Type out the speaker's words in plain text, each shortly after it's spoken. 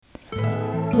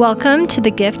Welcome to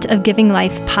the Gift of Giving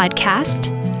Life podcast.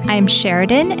 I'm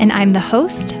Sheridan, and I'm the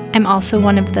host. I'm also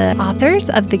one of the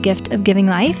authors of The Gift of Giving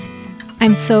Life.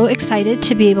 I'm so excited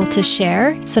to be able to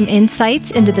share some insights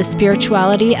into the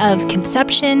spirituality of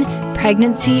conception,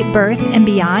 pregnancy, birth, and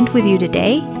beyond with you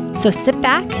today. So sit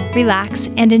back, relax,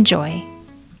 and enjoy.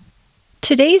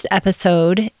 Today's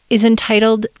episode is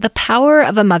entitled The Power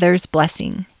of a Mother's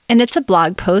Blessing, and it's a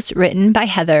blog post written by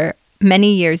Heather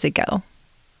many years ago.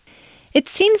 It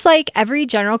seems like every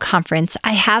general conference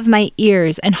I have my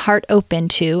ears and heart open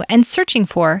to and searching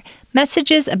for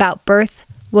messages about birth,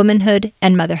 womanhood,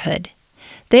 and motherhood.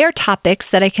 They are topics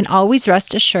that I can always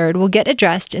rest assured will get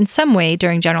addressed in some way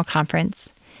during general conference.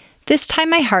 This time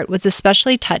my heart was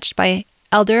especially touched by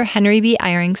Elder Henry B.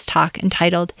 Eyring's talk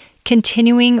entitled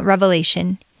Continuing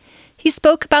Revelation. He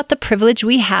spoke about the privilege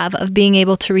we have of being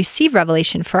able to receive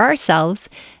revelation for ourselves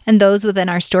and those within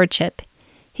our stewardship.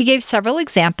 He gave several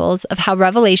examples of how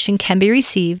revelation can be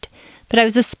received, but I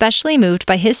was especially moved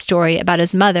by his story about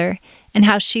his mother and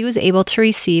how she was able to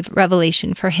receive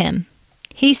revelation for him.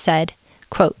 He said,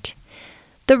 quote,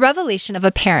 "The revelation of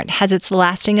a parent has its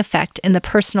lasting effect in the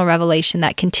personal revelation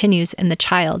that continues in the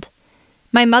child.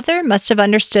 My mother must have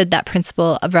understood that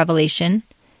principle of revelation.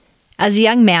 As a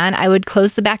young man, I would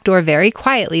close the back door very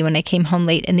quietly when I came home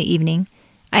late in the evening.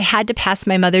 I had to pass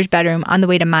my mother's bedroom on the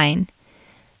way to mine.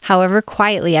 However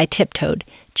quietly I tiptoed,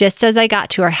 just as I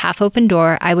got to our half-open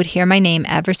door, I would hear my name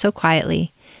ever so quietly.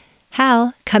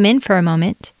 'Hal, come in for a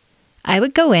moment.' I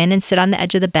would go in and sit on the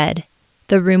edge of the bed.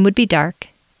 The room would be dark.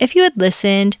 If you had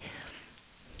listened,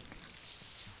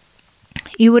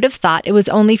 you would have thought it was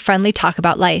only friendly talk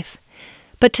about life.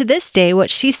 But to this day, what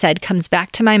she said comes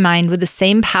back to my mind with the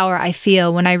same power I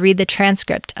feel when I read the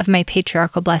transcript of my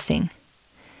patriarchal blessing.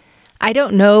 I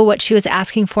don't know what she was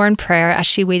asking for in prayer as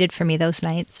she waited for me those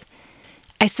nights.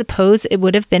 I suppose it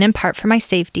would have been in part for my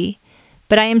safety,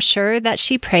 but I am sure that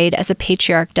she prayed as a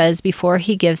patriarch does before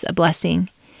he gives a blessing.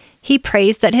 He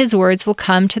prays that his words will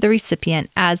come to the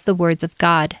recipient as the words of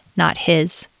God, not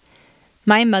his.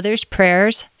 My mother's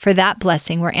prayers for that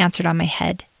blessing were answered on my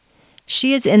head.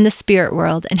 She is in the spirit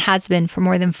world and has been for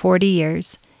more than 40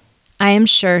 years. I am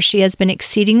sure she has been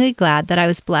exceedingly glad that I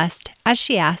was blessed, as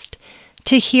she asked,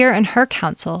 to hear in her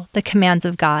counsel the commands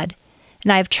of God,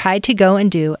 and I have tried to go and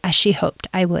do as she hoped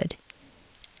I would."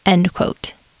 End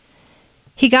quote.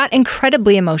 He got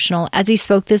incredibly emotional as he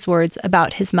spoke these words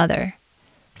about his mother.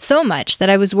 So much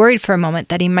that I was worried for a moment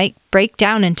that he might break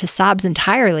down into sobs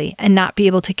entirely and not be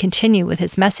able to continue with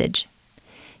his message.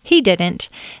 He didn't,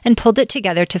 and pulled it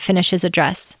together to finish his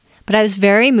address, but I was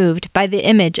very moved by the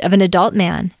image of an adult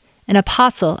man, an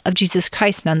apostle of Jesus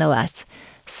Christ nonetheless,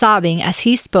 sobbing as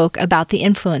he spoke about the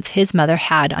influence his mother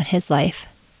had on his life.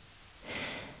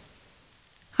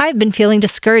 I've been feeling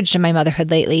discouraged in my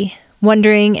motherhood lately,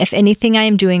 wondering if anything I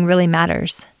am doing really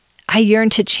matters. I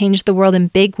yearn to change the world in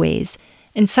big ways,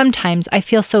 and sometimes I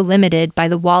feel so limited by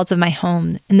the walls of my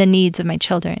home and the needs of my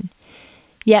children.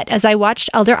 Yet, as I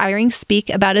watched Elder Eyring speak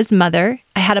about his mother,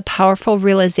 I had a powerful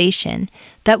realization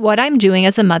that what I'm doing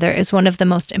as a mother is one of the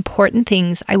most important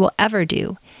things I will ever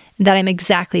do, and that I'm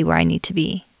exactly where I need to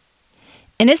be.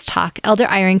 In his talk, Elder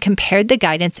Eyring compared the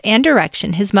guidance and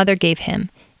direction his mother gave him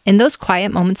in those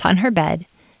quiet moments on her bed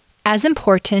as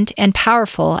important and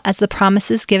powerful as the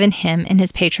promises given him in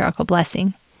his patriarchal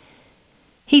blessing.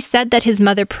 He said that his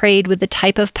mother prayed with the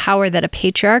type of power that a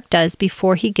patriarch does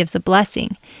before he gives a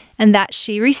blessing, and that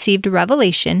she received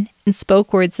revelation and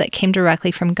spoke words that came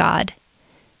directly from God.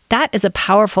 That is a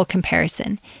powerful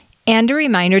comparison, and a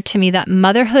reminder to me that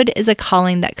motherhood is a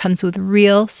calling that comes with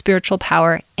real spiritual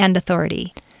power and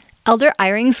authority. Elder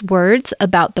Eyring's words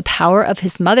about the power of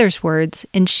his mother's words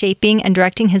in shaping and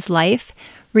directing his life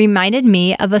reminded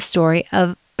me of a story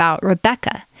about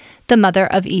Rebekah, the mother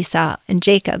of Esau and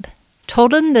Jacob,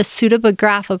 told in the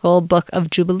pseudepigraphical book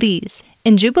of Jubilees.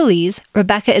 In Jubilees,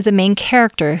 Rebekah is a main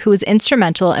character who was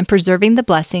instrumental in preserving the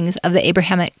blessings of the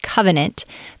Abrahamic covenant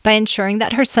by ensuring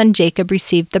that her son Jacob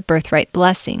received the birthright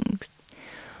blessings.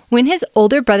 When his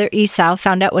older brother Esau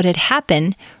found out what had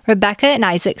happened, Rebekah and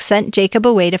Isaac sent Jacob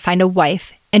away to find a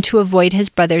wife and to avoid his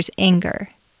brother's anger.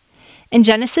 In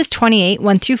Genesis 28,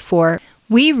 1-4,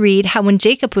 we read how when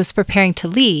Jacob was preparing to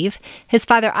leave, his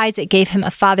father Isaac gave him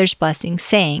a father's blessing,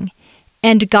 saying,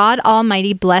 "And God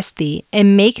Almighty bless thee,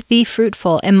 and make thee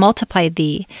fruitful, and multiply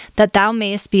thee, that thou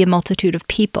mayest be a multitude of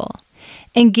people.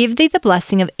 And give thee the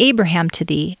blessing of Abraham to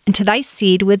thee, and to thy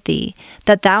seed with thee,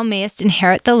 that thou mayest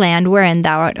inherit the land wherein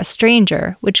thou art a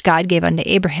stranger, which God gave unto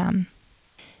Abraham."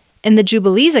 In the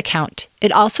Jubilees account,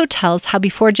 it also tells how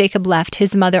before Jacob left,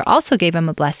 his mother also gave him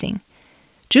a blessing.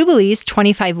 Jubilees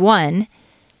 25:1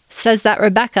 says that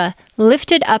Rebekah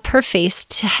lifted up her face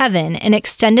to heaven and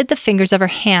extended the fingers of her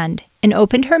hand and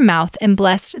opened her mouth and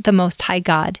blessed the Most High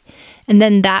God. And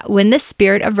then that when the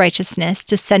spirit of righteousness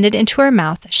descended into her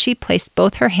mouth, she placed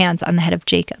both her hands on the head of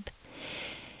Jacob.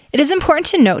 It is important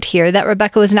to note here that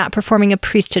Rebekah was not performing a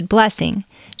priesthood blessing.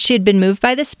 She had been moved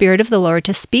by the Spirit of the Lord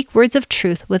to speak words of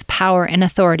truth with power and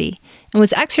authority, and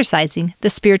was exercising the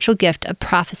spiritual gift of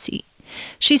prophecy.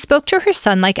 She spoke to her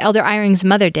son like Elder Eyring's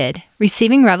mother did,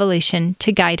 receiving revelation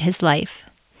to guide his life.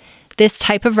 This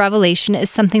type of revelation is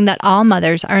something that all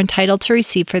mothers are entitled to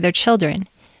receive for their children,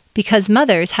 because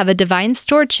mothers have a divine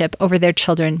stewardship over their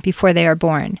children before they are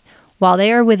born, while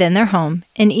they are within their home,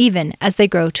 and even as they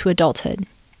grow to adulthood.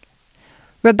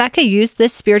 Rebekah used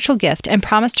this spiritual gift and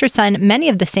promised her son many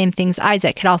of the same things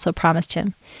Isaac had also promised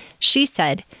him. She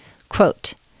said,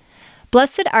 quote,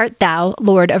 "Blessed art thou,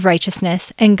 Lord of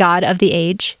righteousness, and God of the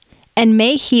age, and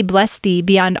may he bless thee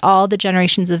beyond all the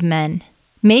generations of men.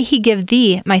 May he give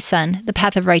thee, my son, the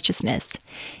path of righteousness,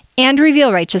 and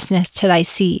reveal righteousness to thy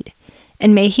seed,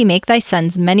 and may he make thy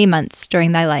sons many months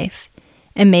during thy life,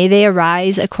 and may they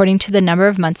arise according to the number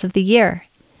of months of the year.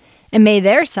 And may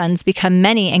their sons become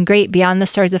many and great beyond the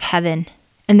stars of heaven,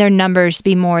 and their numbers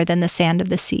be more than the sand of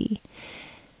the sea.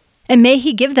 And may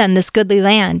he give them this goodly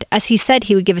land, as he said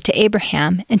he would give it to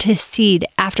Abraham and to his seed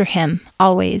after him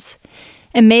always.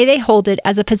 And may they hold it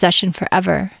as a possession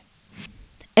forever.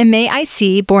 And may I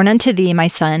see, born unto thee, my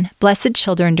son, blessed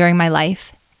children during my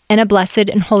life, and a blessed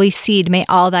and holy seed may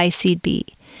all thy seed be.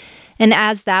 And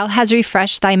as thou hast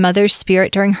refreshed thy mother's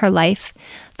spirit during her life,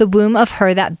 the womb of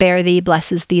her that bare thee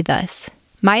blesses thee thus.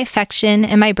 My affection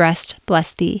and my breast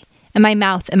bless thee, and my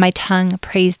mouth and my tongue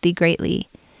praise thee greatly.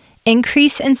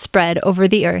 Increase and spread over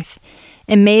the earth,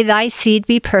 and may thy seed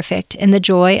be perfect in the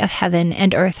joy of heaven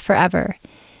and earth forever.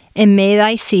 And may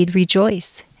thy seed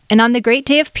rejoice, and on the great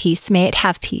day of peace may it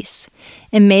have peace.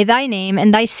 And may thy name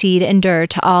and thy seed endure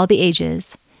to all the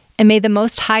ages. And may the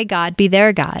Most High God be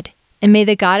their God, and may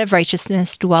the God of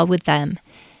righteousness dwell with them.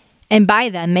 And by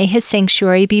them may his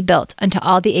sanctuary be built unto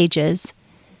all the ages.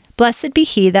 Blessed be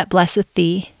he that blesseth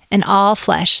thee, and all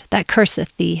flesh that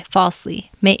curseth thee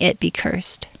falsely, may it be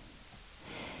cursed."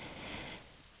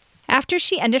 After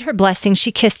she ended her blessing,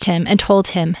 she kissed him and told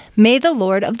him, "May the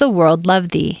Lord of the world love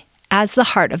thee, as the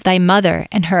heart of thy mother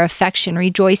and her affection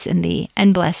rejoice in thee,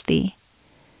 and bless thee."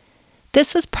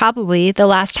 This was probably the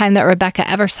last time that Rebekah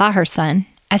ever saw her son,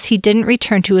 as he didn't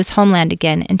return to his homeland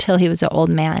again until he was an old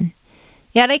man.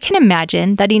 Yet I can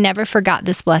imagine that he never forgot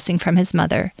this blessing from his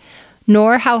mother,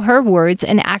 nor how her words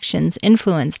and actions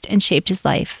influenced and shaped his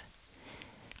life.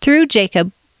 Through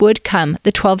Jacob would come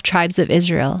the 12 tribes of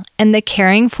Israel and the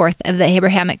carrying forth of the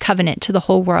Abrahamic covenant to the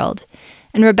whole world,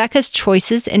 and Rebekah's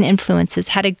choices and influences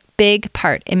had a big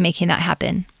part in making that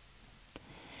happen.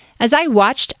 As I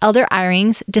watched Elder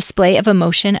Eyring's display of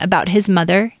emotion about his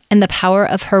mother and the power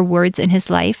of her words in his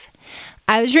life,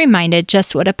 I was reminded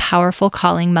just what a powerful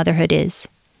calling motherhood is.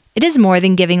 It is more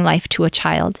than giving life to a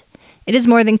child. It is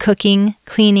more than cooking,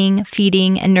 cleaning,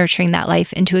 feeding, and nurturing that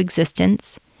life into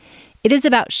existence. It is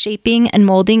about shaping and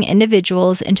molding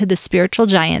individuals into the spiritual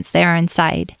giants they are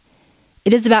inside.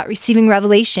 It is about receiving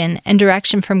revelation and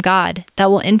direction from God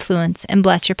that will influence and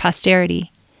bless your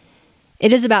posterity.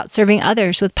 It is about serving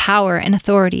others with power and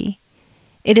authority.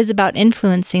 It is about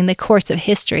influencing the course of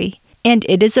history, and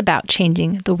it is about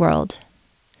changing the world.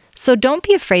 So don't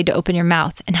be afraid to open your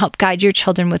mouth and help guide your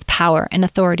children with power and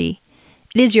authority.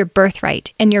 It is your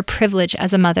birthright and your privilege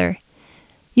as a mother.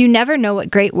 You never know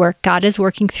what great work God is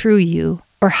working through you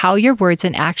or how your words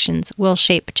and actions will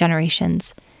shape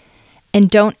generations. And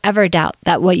don't ever doubt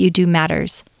that what you do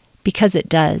matters, because it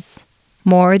does,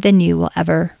 more than you will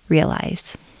ever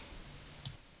realize.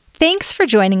 Thanks for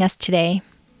joining us today.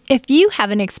 If you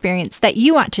have an experience that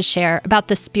you want to share about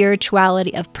the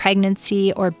spirituality of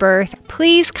pregnancy or birth,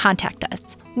 please contact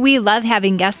us. We love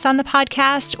having guests on the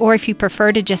podcast, or if you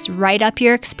prefer to just write up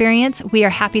your experience, we are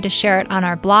happy to share it on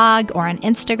our blog or on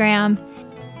Instagram.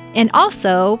 And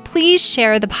also, please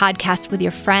share the podcast with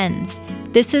your friends.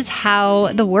 This is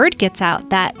how the word gets out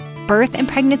that birth and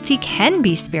pregnancy can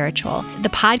be spiritual. The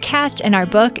podcast and our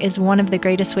book is one of the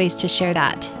greatest ways to share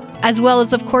that, as well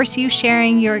as, of course, you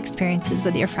sharing your experiences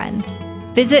with your friends.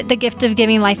 Visit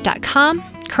thegiftofgivinglife.com.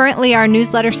 Currently, our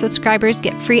newsletter subscribers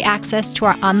get free access to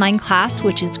our online class,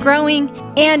 which is growing.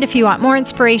 And if you want more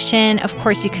inspiration, of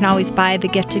course, you can always buy The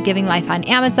Gift of Giving Life on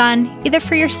Amazon, either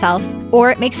for yourself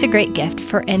or it makes a great gift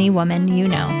for any woman you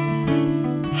know.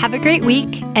 Have a great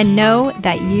week and know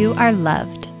that you are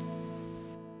loved.